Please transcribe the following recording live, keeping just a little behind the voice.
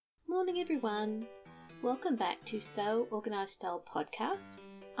morning, everyone. Welcome back to Sew Organised Style podcast.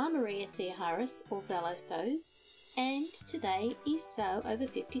 I'm Maria Theoharis, or Velo Sews, and today is Sew Over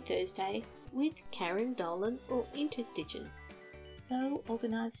 50 Thursday with Karen Dolan, or Into Stitches. Sew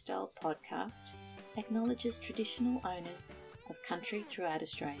Organised Style podcast acknowledges traditional owners of country throughout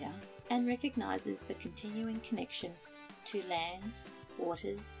Australia and recognises the continuing connection to lands,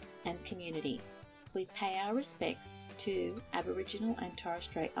 waters and community. We pay our respects to Aboriginal and Torres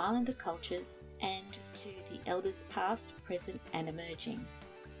Strait Islander cultures and to the elders past, present and emerging.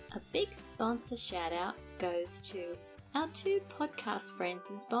 A big sponsor shout out goes to our two podcast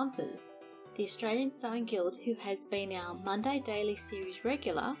friends and sponsors. The Australian Sewing Guild, who has been our Monday Daily Series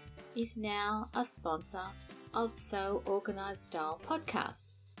regular, is now a sponsor of Sew Organised Style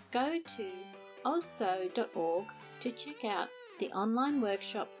podcast. Go to ozsew.org to check out the online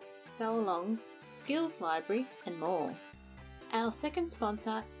workshops, sew-alongs, skills library and more. Our second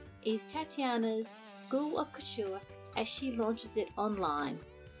sponsor is Tatiana's School of Couture as she launches it online.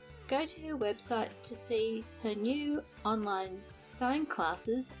 Go to her website to see her new online sewing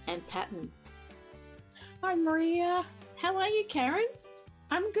classes and patterns. Hi Maria. How are you, Karen?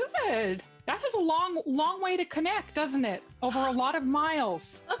 I'm good. That is a long way to connect, doesn't it? Over a lot of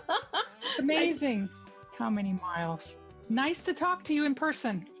miles. It's amazing how many miles. Nice to talk to you in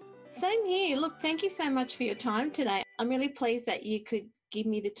person. Same here. Look, thank you so much for your time today. I'm really pleased that you could give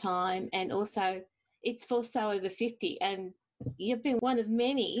me the time, and also it's for Sew Over 50, and you've been one of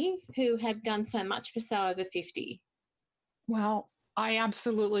many who have done so much for Sew Over 50. Well, I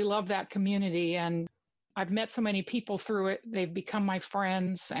absolutely love that community, and I've met so many people through it. They've become my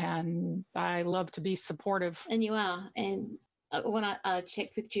friends, and I love to be supportive. And you are. And when I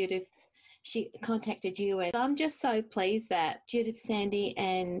checked with Judith, she contacted you, and I'm just so pleased that Judith, Sandy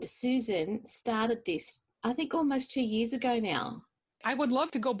and Susan started this, I think almost 2 years ago now. I would love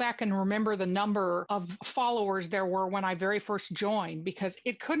to go back and remember the number of followers there were when I very first joined, because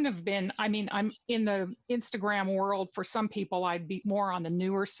it couldn't have been, I'm in the Instagram world. For some people, I'd be more on the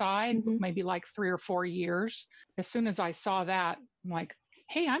newer side, maybe like 3 or 4 years. As soon as I saw that, I'm like,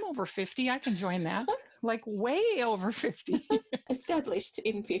 hey, I'm over 50. I can join that. Like way over 50. Established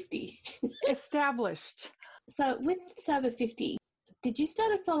in 50. Established. So with Sew Over 50, did you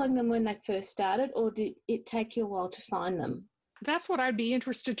start following them when they first started, or did it take you a while to find them? That's what I'd be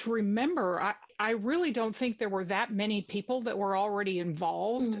interested to remember. I really don't think there were that many people that were already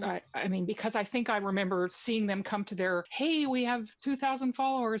involved. I mean, because I think I remember seeing them come to their, hey, we have 2,000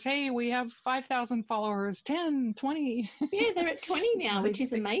 followers. Hey, we have 5,000 followers, 10, 20. Yeah, they're at 20 now, which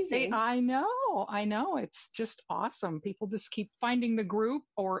is amazing. I know. It's just awesome. People just keep finding the group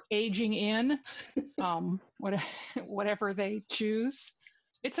or aging in, whatever they choose.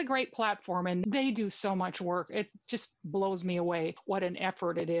 It's a great platform, and they do so much work. It just blows me away what an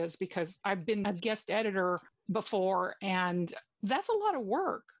effort it is, because I've been a guest editor before, and that's a lot of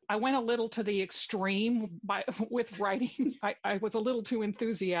work. I went a little to the extreme with writing. I was a little too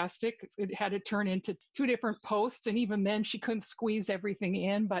enthusiastic. It had to turn into 2 different posts, and even then she couldn't squeeze everything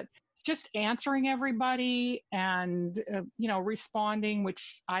in. But just answering everybody and, responding,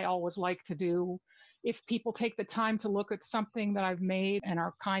 which I always like to do. If people take the time to look at something that I've made and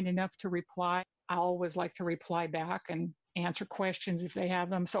are kind enough to reply, I always like to reply back and answer questions if they have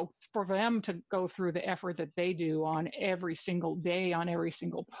them. So for them to go through the effort that they do on every single day, on every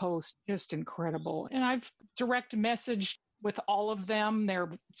single post, just incredible. And I've direct messaged with all of them.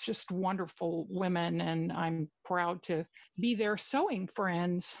 They're just wonderful women, and I'm proud to be their sewing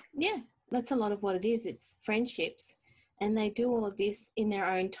friends. Yeah, that's a lot of what it is. It's friendships, and they do all of this in their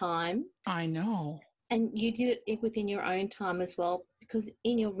own time. I know. And you did it within your own time as well, because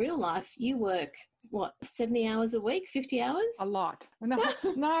in your real life, you work, 70 hours a week, 50 hours? A lot.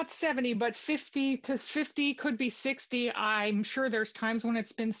 Not 70, but 50 to 50, could be 60. I'm sure there's times when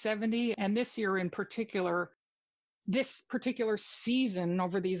it's been 70. And this year in particular, this particular season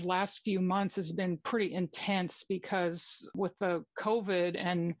over these last few months has been pretty intense, because with the COVID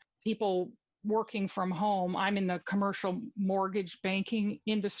and people working from home, I'm in the commercial mortgage banking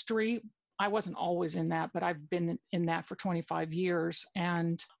industry. I wasn't always in that, but I've been in that for 25 years.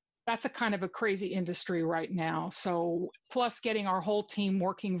 And that's a kind of a crazy industry right now. So plus getting our whole team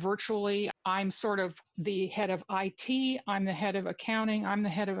working virtually, I'm sort of the head of IT, I'm the head of accounting, I'm the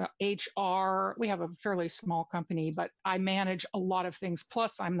head of HR. We have a fairly small company, but I manage a lot of things.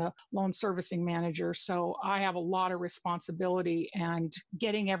 Plus I'm the loan servicing manager. So I have a lot of responsibility, and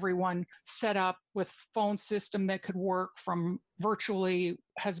getting everyone set up with phone system that could work from virtually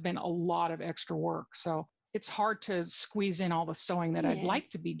has been a lot of extra work. So it's hard to squeeze in all the sewing that I'd like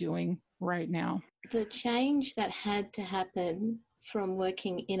to be doing right now. The change that had to happen from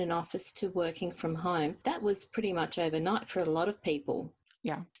working in an office to working from home, that was pretty much overnight for a lot of people.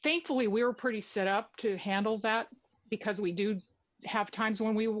 Yeah. Thankfully, we were pretty set up to handle that because we do have times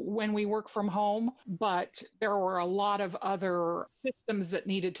when we work from home, but there were a lot of other systems that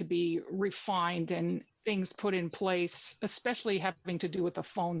needed to be refined and things put in place, especially having to do with the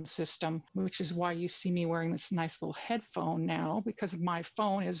phone system, which is why you see me wearing this nice little headphone now, because my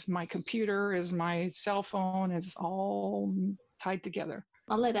phone is my computer, is my cell phone, is all tied together.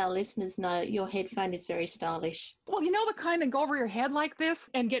 I'll let our listeners know your headphone is very stylish. Well, you know the kind that go over your head like this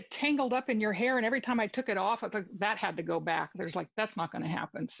and get tangled up in your hair, and every time I took it off, I thought that had to go back. There's like, that's not going to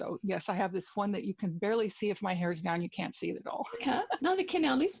happen. So yes, I have this one that you can barely see if my hair's down. You can't see it at all. Okay. Neither can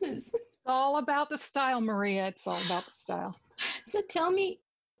our listeners. It's all about the style, Maria. It's all about the style. So tell me,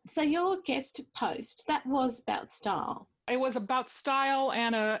 so your guest post, that was about style. It was about style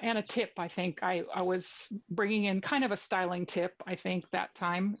and a tip. I think I was bringing in kind of a styling tip. I think that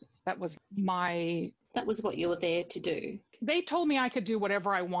time that was what you were there to do. They told me I could do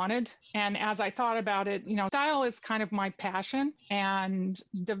whatever I wanted. And as I thought about it, style is kind of my passion, and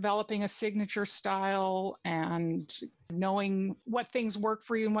developing a signature style and knowing what things work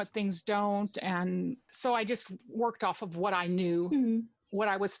for you and what things don't. And so I just worked off of what I knew. Mm-hmm. What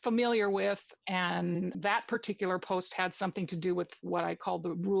I was familiar with, and that particular post had something to do with what I call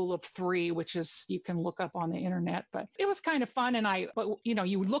the rule of three, which is you can look up on the internet, but it was kind of fun. But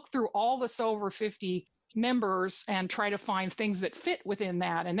you look through all this over 50 members and try to find things that fit within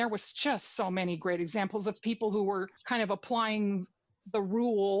that. And there was just so many great examples of people who were kind of applying the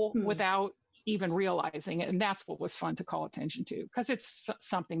rule without even realizing it. And that's what was fun to call attention to, because it's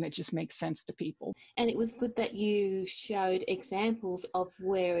something that just makes sense to people. And it was good that you showed examples of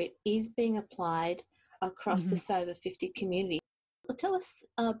where it is being applied across the Sew Over 50 community. Well, tell us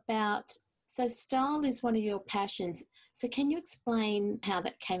about, so style is one of your passions. So can you explain how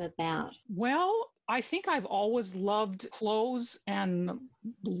that came about? Well, I think I've always loved clothes and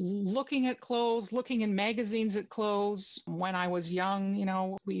looking at clothes, looking in magazines at clothes. When I was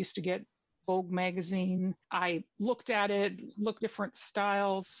young, we used to get Vogue magazine. I looked at it, looked different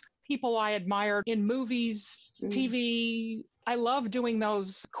styles, people I admired in movies, TV. I love doing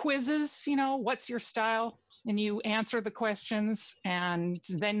those quizzes, what's your style? And you answer the questions, and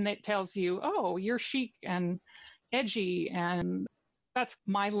then it tells you, oh, you're chic and edgy, and that's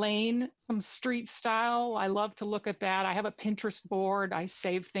my lane. Some street style. I love to look at that. I have a Pinterest board. I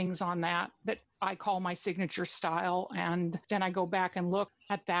save things on that I call my signature style. And then I go back and look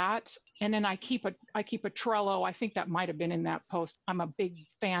at that. And then I keep a Trello. I think that might have been in that post. I'm a big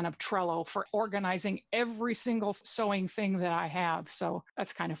fan of Trello for organizing every single sewing thing that I have. So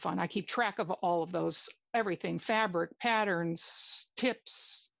that's kind of fun. I keep track of all of those, everything, fabric, patterns,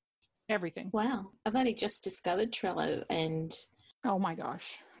 tips, everything. Wow. I've only just discovered Trello, and oh my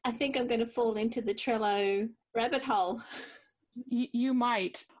gosh. I think I'm going to fall into the Trello rabbit hole. You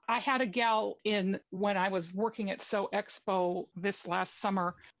might. I had a gal when I was working at Sew Expo this last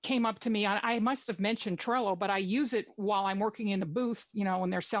summer, came up to me. I must have mentioned Trello, but I use it while I'm working in a booth, when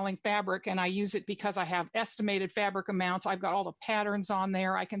they're selling fabric, and I use it because I have estimated fabric amounts. I've got all the patterns on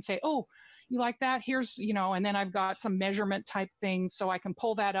there. I can say, oh, you like that? Here's, and then I've got some measurement type things, so I can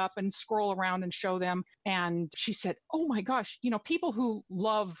pull that up and scroll around and show them. And she said, oh my gosh, people who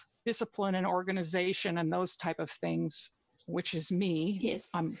love discipline and organization and those type of things, which is me. Yes.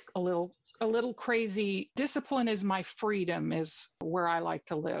 I'm a little crazy. Discipline is my freedom, is where I like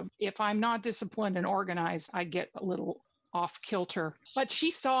to live. If I'm not disciplined and organized, I get a little off kilter. But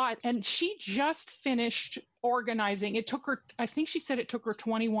she saw it, and she just finished organizing. It took her, I think she said it took her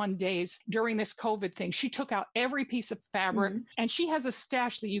 21 days during this COVID thing. She took out every piece of fabric, and she has a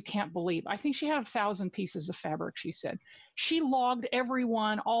stash that you can't believe. I think she had 1,000 pieces of fabric, she said. She logged every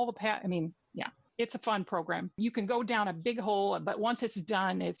one, all the yeah. It's a fun program. You can go down a big hole, but once it's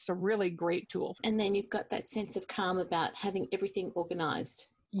done, it's a really great tool. And then you've got that sense of calm about having everything organized.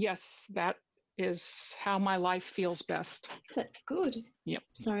 Yes, that is how my life feels best. That's good. Yep.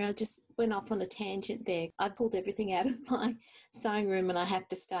 Sorry, I just went off on a tangent there. I pulled everything out of my sewing room and I have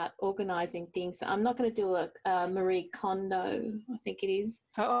to start organising things. So I'm not going to do a Marie Kondo, I think it is.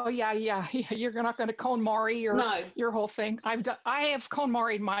 Oh, yeah. You're not going to KonMari your whole thing. I have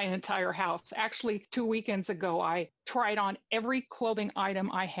KonMari'd my entire house. Actually, 2 weekends ago, I tried on every clothing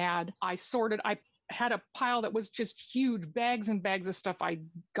item I had. I sorted. I had a pile that was just huge, bags and bags of stuff I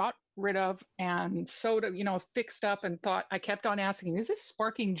got rid of and sewed, fixed up, and thought, I kept on asking, is this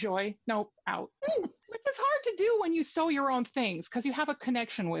sparking joy? Nope, out. Which is hard to do when you sew your own things because you have a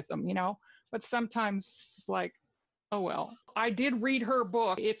connection with them, but sometimes like, Oh, well, I did read her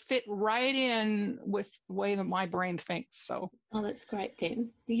book. It fit right in with the way that my brain thinks. So Oh, that's great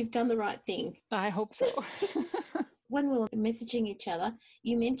then. You've done the right thing. I hope so. When we were messaging each other,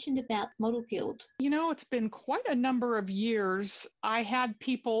 you mentioned about Model Guild. It's been quite a number of years. I had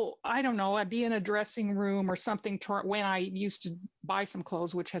people, I don't know, I'd be in a dressing room or something when I used to buy some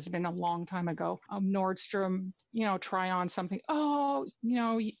clothes, which has been a long time ago. Nordstrom, try on something. Oh,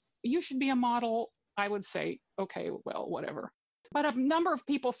 you should be a model. I would say, okay, well, whatever. But a number of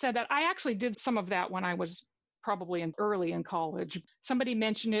people said that. I actually did some of that when I was probably early in college. Somebody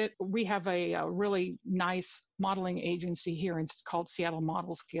mentioned it. We have a really nice modeling agency here called Seattle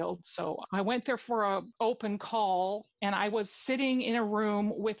Models Guild. So I went there for an open call, and I was sitting in a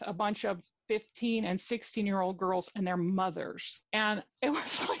room with a bunch of 15 and 16-year-old girls and their mothers. And it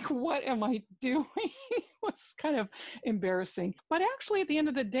was like, what am I doing? It was kind of embarrassing. But actually, at the end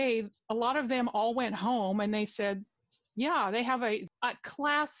of the day, a lot of them all went home and they said, yeah, they have a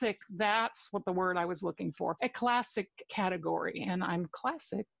classic, that's what the word I was looking for, a classic category. And I'm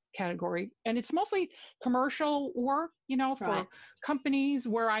classic category. And it's mostly commercial work, for Right. companies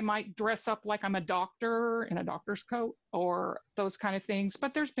where I might dress up like I'm a doctor in a doctor's coat or those kind of things.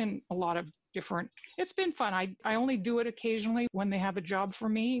 But there's been a lot of it's been fun. I only do it occasionally when they have a job for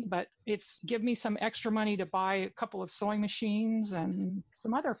me, but it's give me some extra money to buy a couple of sewing machines and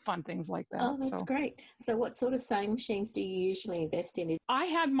some other fun things like that. Oh, that's great. So what sort of sewing machines do you usually invest in? I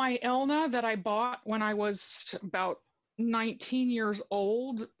had my Elna that I bought when I was about 19 years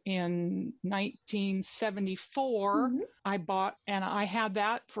old in 1974. I bought, and I had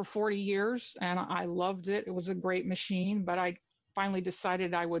that for 40 years and I loved it. It was a great machine, but I finally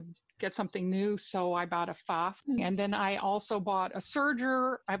decided I would get something new. So I bought a Pfaff. And then I also bought a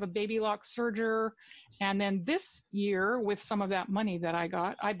serger. I have a Baby Lock serger. And then this year, with some of that money that I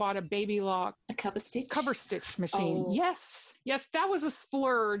got, I bought a Baby Lock cover stitch machine. Oh. Yes, that was a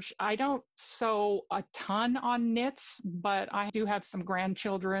splurge. I don't sew a ton on knits, but I do have some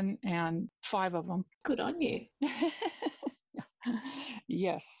grandchildren and 5 of them. Good on you.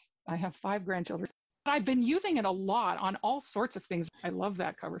 Yes, I have 5 grandchildren. I've been using it a lot on all sorts of things. I love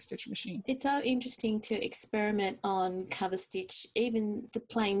that cover stitch machine. It's so interesting to experiment on cover stitch, even the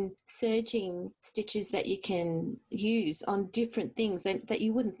plain serging stitches that you can use on different things that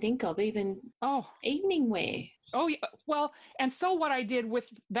you wouldn't think of, even evening wear. Oh, yeah. Well, and so what I did with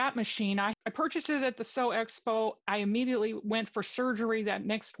that machine, I purchased it at the Sew Expo. I immediately went for surgery that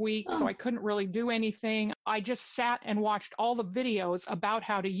next week, so I couldn't really do anything. I just sat and watched all the videos about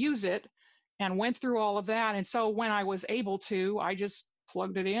how to use it and went through all of that. And so when I was able to, I just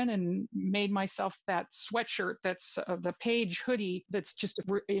plugged it in and made myself that sweatshirt that's the Paige hoodie that's just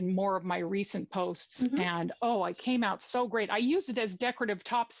in more of my recent posts. And I came out so great. I used it as decorative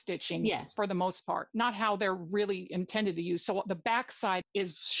top stitching for the most part, not how they're really intended to use. So the back side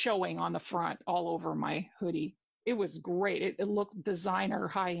is showing on the front all over my hoodie. It was great. It looked designer,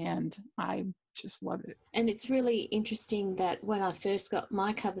 high end. I just loved it. And it's really interesting that when I first got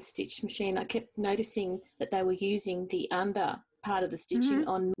my cover stitch machine, I kept noticing that they were using the under part of the stitching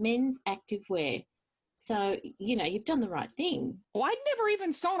on men's activewear. So, you've done the right thing. Well, I'd never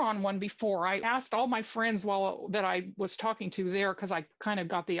even sewn on one before. I asked all my friends that I was talking to there, because I kind of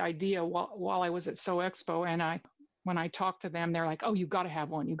got the idea while I was at Sew Expo, and when I talked to them, they're like, oh, you got to have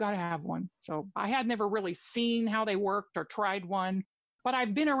one. You got to have one. So I had never really seen how they worked or tried one, but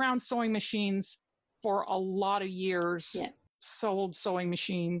I've been around sewing machines for a lot of years. Yeah. Sold sewing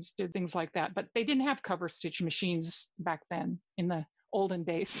machines, did things like that, but they didn't have cover stitch machines back then in the olden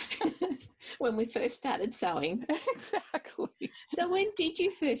days. When we first started sewing. Exactly. So when did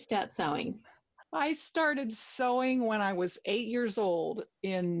you first start sewing? I started sewing when I was 8 years old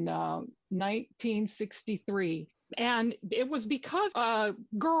in 1963. And it was because a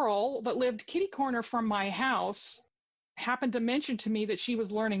girl that lived kitty corner from my house happened to mention to me that she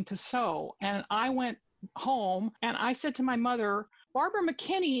was learning to sew. And I went home and I said to my mother, Barbara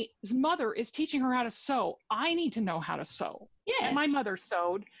McKinney's mother is teaching her how to sew. I need to know how to sew. Yeah. And my mother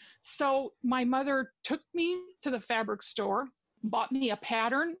sewed. So my mother took me to the fabric store, bought me a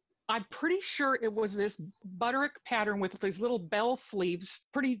pattern. I'm pretty sure it was this butterick pattern with these little bell sleeves,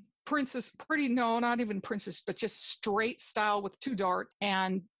 no, not even princess, but just straight style with 2 darts,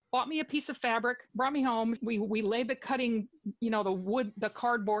 and bought me a piece of fabric, brought me home. We laid the cutting, the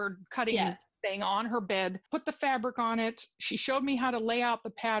cardboard cutting thing on her bed, put the fabric on it. She showed me how to lay out the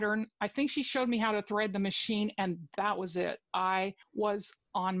pattern. I think she showed me how to thread the machine, and that was it. I was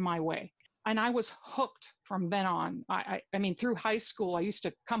on my way. And I was hooked from then on. I mean, through high school, I used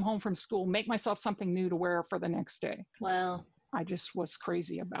to come home from school, make myself something new to wear for the next day. Wow. I just was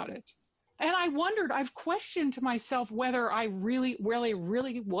crazy about it. And I wondered, I've questioned myself whether I really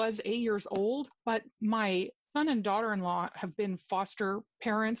was 8 years old, but my son and daughter-in-law have been foster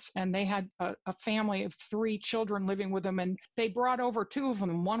parents, and they had a family of 3 children living with them, and they brought over 2 of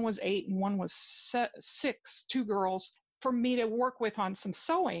them. One was 8 and one was 6, 2 girls, for me to work with on some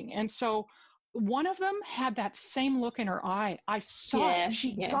sewing. And so one of them had that same look in her eye. I saw it.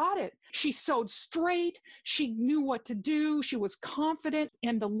 She got it. She sewed straight. She knew what to do. She was confident.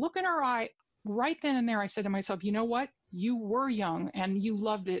 And the look in her eye, right then and there, I said to myself, you know what? You were young and you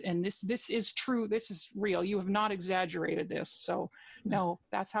loved it. And this is true. This is real. You have not exaggerated this. So no,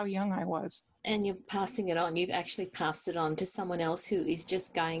 that's how young I was. And you're passing it on. You've actually passed it on to someone else who is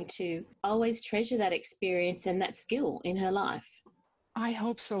just going to always treasure that experience and that skill in her life. I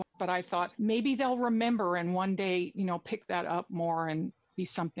hope so. But I thought maybe they'll remember and one day, pick that up more and be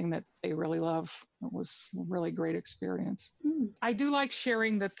something that they really love. It was a really great experience. I do like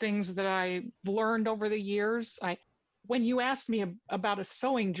sharing the things that I've learned over the years. When you asked me about a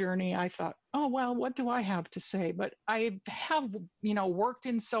sewing journey, I thought, oh, well, what do I have to say? But I have, worked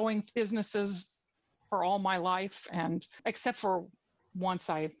in sewing businesses for all my life. And except for once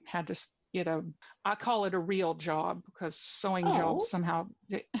I had to I call it a real job, because sewing jobs somehow,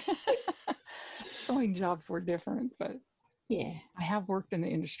 sewing jobs were different, but yeah, I have worked in the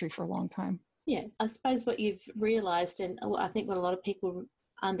industry for a long time. Yeah, I suppose what you've realised, and I think what a lot of people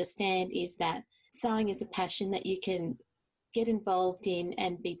understand, is that sewing is a passion that you can get involved in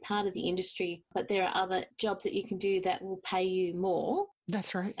and be part of the industry, but there are other jobs that you can do that will pay you more.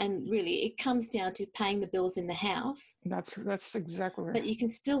 That's right. And really, it comes down to paying the bills in the house. That's exactly right. But you can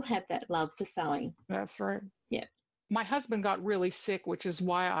still have that love for sewing. That's right. Yeah. My husband got really sick, which is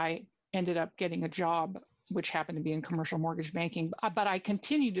why I ended up getting a job, which happened to be in commercial mortgage banking. But I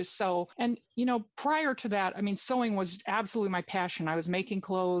continued to sew. And, prior to that, sewing was absolutely my passion. I was making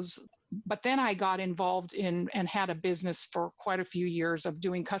clothes. But then I got involved in and had a business for quite a few years of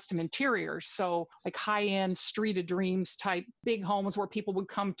doing custom interiors. So like high-end Street of Dreams type big homes where people would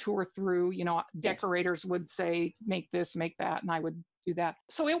come tour through, decorators would say, make this, make that, and I would do that.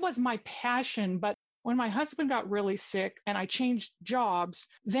 So it was my passion. But when my husband got really sick and I changed jobs,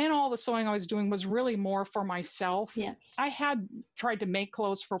 then all the sewing I was doing was really more for myself. Yeah. I had tried to make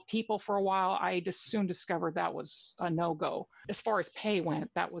clothes for people for a while. I just soon discovered that was a no-go. As far as pay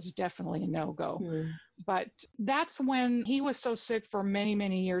went, that was definitely a no-go. But that's when he was so sick for many,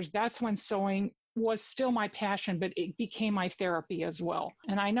 many years. That's when sewing was still my passion, but it became my therapy as well.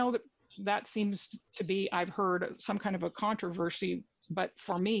 And I know that seems to be, I've heard some kind of a controversy. But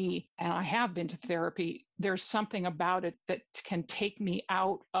for me, and I have been to therapy, there's something about it that can take me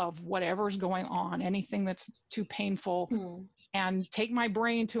out of whatever's going on, anything that's too painful, and take my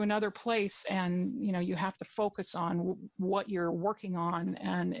brain to another place. And, you have to focus on what you're working on.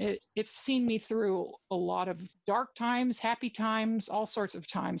 And it's seen me through a lot of dark times, happy times, all sorts of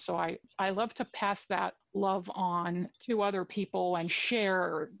times. So I love to pass that love on to other people and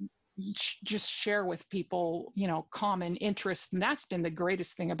just share with people, common interests. And that's been the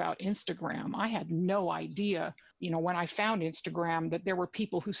greatest thing about Instagram. I had no idea, when I found Instagram, that there were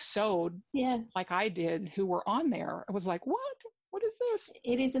people who sewed like I did who were on there. I was like, what is this?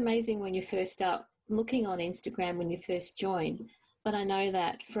 It is amazing when you first start looking on Instagram, when you first join. But I know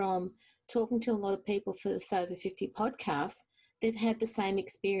that from talking to a lot of people for the Sew Over 50 podcast, they've had the same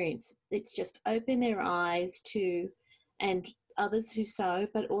experience. It's just opened their eyes to, and others who sew,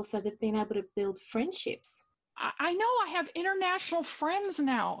 but also they've been able to build friendships. I know I have international friends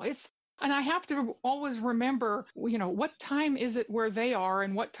now. And I have to always remember, what time is it where they are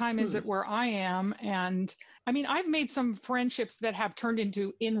and what time is it where I am? And I've made some friendships that have turned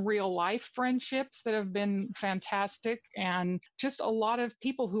into in real life friendships that have been fantastic. And just a lot of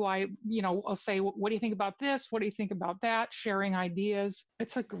people who I'll say, what do you think about this? What do you think about that? Sharing ideas.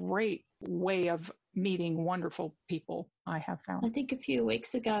 It's a great way of meeting wonderful people, I have found. I think a few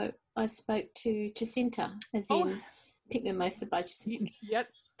weeks ago, I spoke to Jacinta, as in Pink Mimosa by Jacinta. Yep.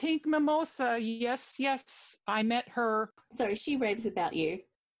 Pink Mimosa. Yes. I met her. Sorry, she raves about you.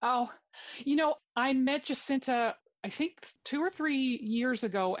 Oh, I met Jacinta, I think 2 or 3 years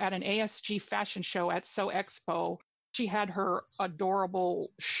ago at an ASG fashion show at Sew Expo. She had her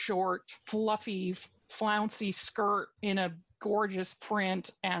adorable, short, fluffy, flouncy skirt in a gorgeous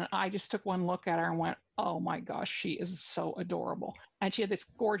print. And I just took one look at her and went, oh my gosh, she is so adorable. And she had this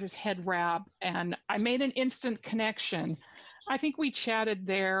gorgeous head wrap. And I made an instant connection. I think we chatted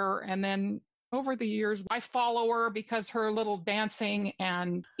there, and then over the years, I follow her because her little dancing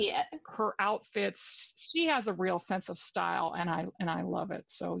and her outfits, she has a real sense of style, and I love it.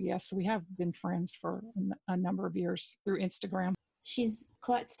 So yes, we have been friends for a number of years through Instagram. She's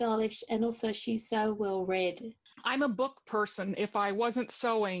quite stylish, and also she's so well read. I'm a book person. If I wasn't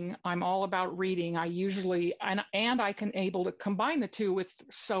sewing, I'm all about reading. I usually, and I can able to combine the two with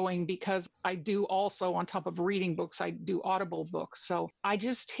sewing because I do also, on top of reading books, I do Audible books. So I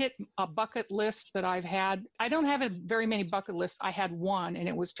just hit a bucket list that I've had. I don't have very many bucket lists. I had one, and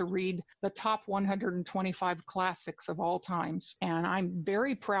it was to read the top 125 classics of all times. And I'm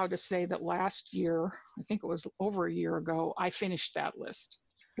very proud to say that last year, I think it was over a year ago, I finished that list.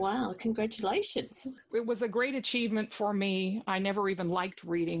 Wow, congratulations. It was a great achievement for me. I never even liked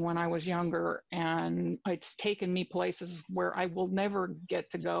reading when I was younger, and it's taken me places where I will never get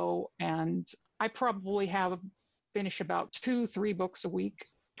to go. And I probably have finished about 2-3 books a week.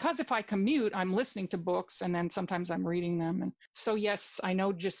 Because if I commute, I'm listening to books and then sometimes I'm reading them. And so, yes, I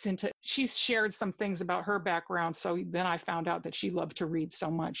know Jacinta, she's shared some things about her background. So then I found out that she loved to read so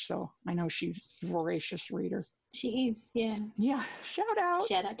much. So I know she's a voracious reader. She is, yeah. Yeah, shout out.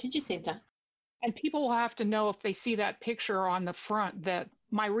 Shout out to Jacinta. And people will have to know if they see that picture on the front that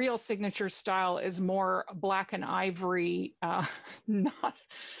my real signature style is more black and ivory,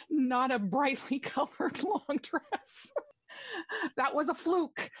 not a brightly colored long dress. That was a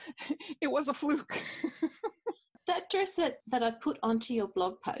fluke. It was a fluke. That dress that I put onto your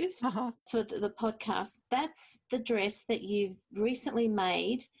blog post for the podcast, that's the dress that you've recently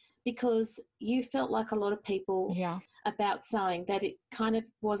made because you felt like a lot of people about sewing, that it kind of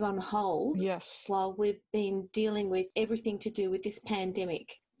was on hold while we've been dealing with everything to do with this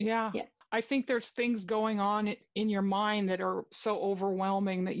pandemic. Yeah. I think there's things going on in your mind that are so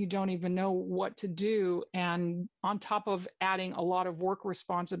overwhelming that you don't even know what to do. And on top of adding a lot of work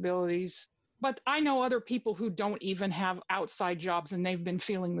responsibilities, but I know other people who don't even have outside jobs and they've been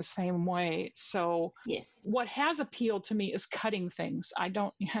feeling the same way. So what has appealed to me is cutting things.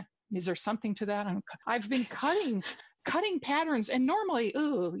 Is there something to that? I've been cutting patterns, and normally,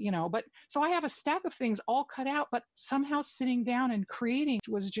 but so I have a stack of things all cut out, but somehow sitting down and creating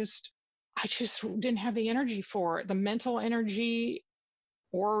was just, I just didn't have the energy for it, the mental energy,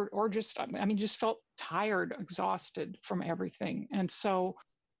 or just felt tired, exhausted from everything. And so,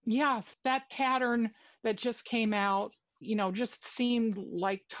 that pattern that just came out, just seemed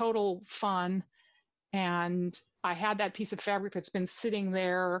like total fun. And I had that piece of fabric that's been sitting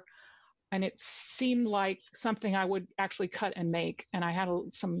there, and it seemed like something I would actually cut and make. And I had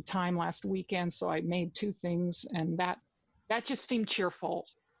some time last weekend, so I made 2 things, and that just seemed cheerful.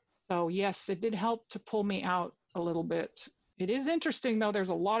 So yes, it did help to pull me out a little bit. It is interesting, though. There's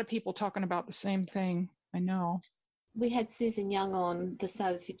a lot of people talking about the same thing. I know. We had Susan Young on the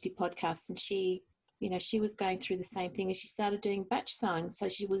Sew 50 podcast, and she was going through the same thing, and she started doing batch sewing. So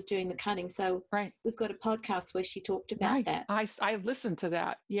she was doing the cutting. So we've got a podcast where she talked about that. I listened to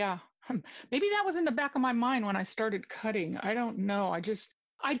that. Yeah. Maybe that was in the back of my mind when I started cutting. I don't know.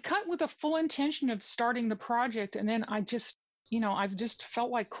 I'd cut with a full intention of starting the project. And then I've just felt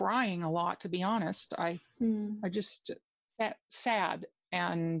like crying a lot, to be honest. I just sad.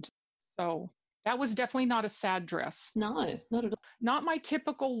 And so that was definitely not a sad dress. No, not at all. Not my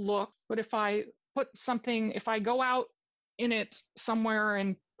typical look, but if I go out in it somewhere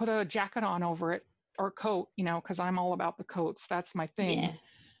and put a jacket on over it or a coat, because I'm all about the coats. That's my thing. Yeah.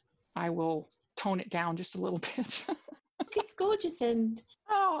 I will tone it down just a little bit. It's gorgeous, and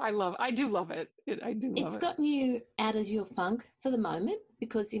I do love it. It's gotten you out of your funk for the moment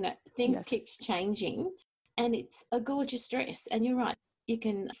because things keeps changing, and it's a gorgeous dress. And you're right, you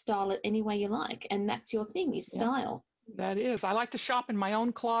can style it any way you like, and that's your thing, is style. That is. I like to shop in my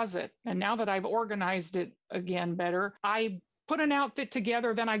own closet, and now that I've organized it again better, I put an outfit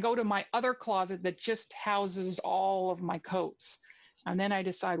together, then I go to my other closet that just houses all of my coats. And then I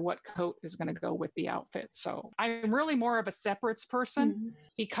decide what coat is going to go with the outfit. So I'm really more of a separates person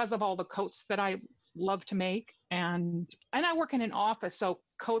because of all the coats that I love to make. And I work in an office, so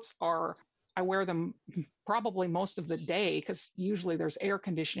coats I wear them probably most of the day because usually there's air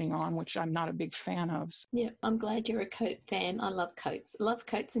conditioning on, which I'm not a big fan of. Yeah, I'm glad you're a coat fan. I love coats. I love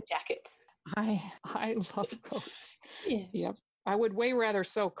coats and jackets. I love coats. Yeah. Yep. I would way rather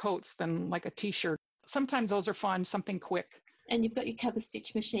sew coats than like a t-shirt. Sometimes those are fun, something quick. And you've got your cover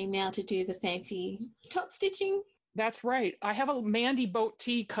stitch machine now to do the fancy top stitching. That's right. I have a Mandy boat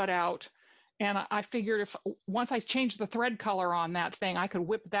tee cut out, and I figured once I changed the thread color on that thing, I could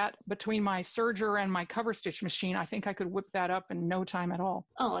whip that between my serger and my cover stitch machine. I think I could whip that up in no time at all.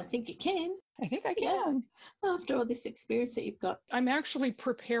 Oh, I think you can. I think I can. After all this experience that you've got. I'm actually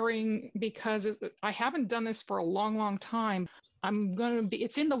preparing because I haven't done this for a long, long time.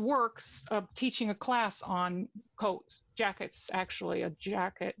 It's in the works of teaching a class on coats, jackets, actually, a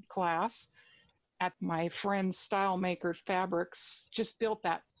jacket class. at my friend Style Maker Fabrics, just built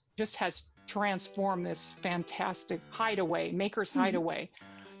that, just has transformed this fantastic hideaway, Maker's Hideaway.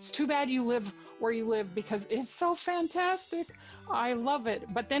 It's too bad you live where you live because it's so fantastic. I love it.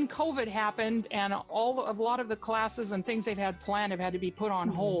 But then COVID happened and a lot of the classes and things they've had planned have had to be put on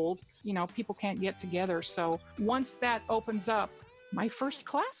hold. You know, people can't get together. So once that opens up, my first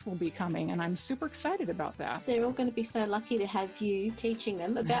class will be coming, and I'm super excited about that. They're all going to be so lucky to have you teaching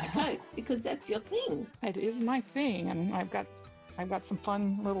them about coats because that's your thing. It is my thing, and I've got some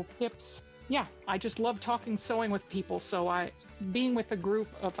fun little tips. Yeah, I just love talking sewing with people, so being with a group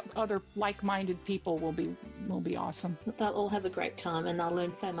of other like-minded people will be awesome. They'll all have a great time, and they'll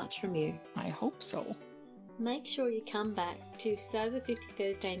learn so much from you. I hope so. Make sure you come back to Sew Over 50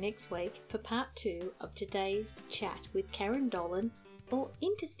 Thursday next week for part 2 of today's chat with Karen Dolan, or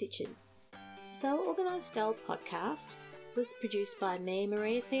Interstitches. Sew Organised Style podcast was produced by me,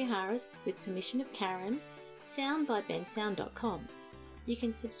 Maria Theoharis, with permission of Karen, sound by bensound.com. You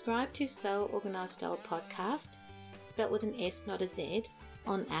can subscribe to Sew Organised Style podcast, spelt with an S not a Z,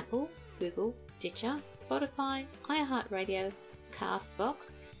 on Apple, Google, Stitcher, Spotify, iHeartRadio,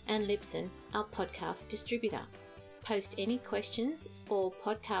 Castbox, and Libsyn, our podcast distributor. Post any questions or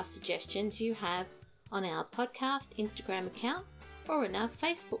podcast suggestions you have on our podcast Instagram account or on our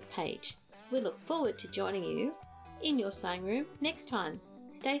Facebook page. We look forward to joining you in your sewing room next time.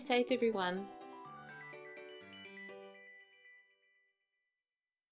 Stay safe, everyone.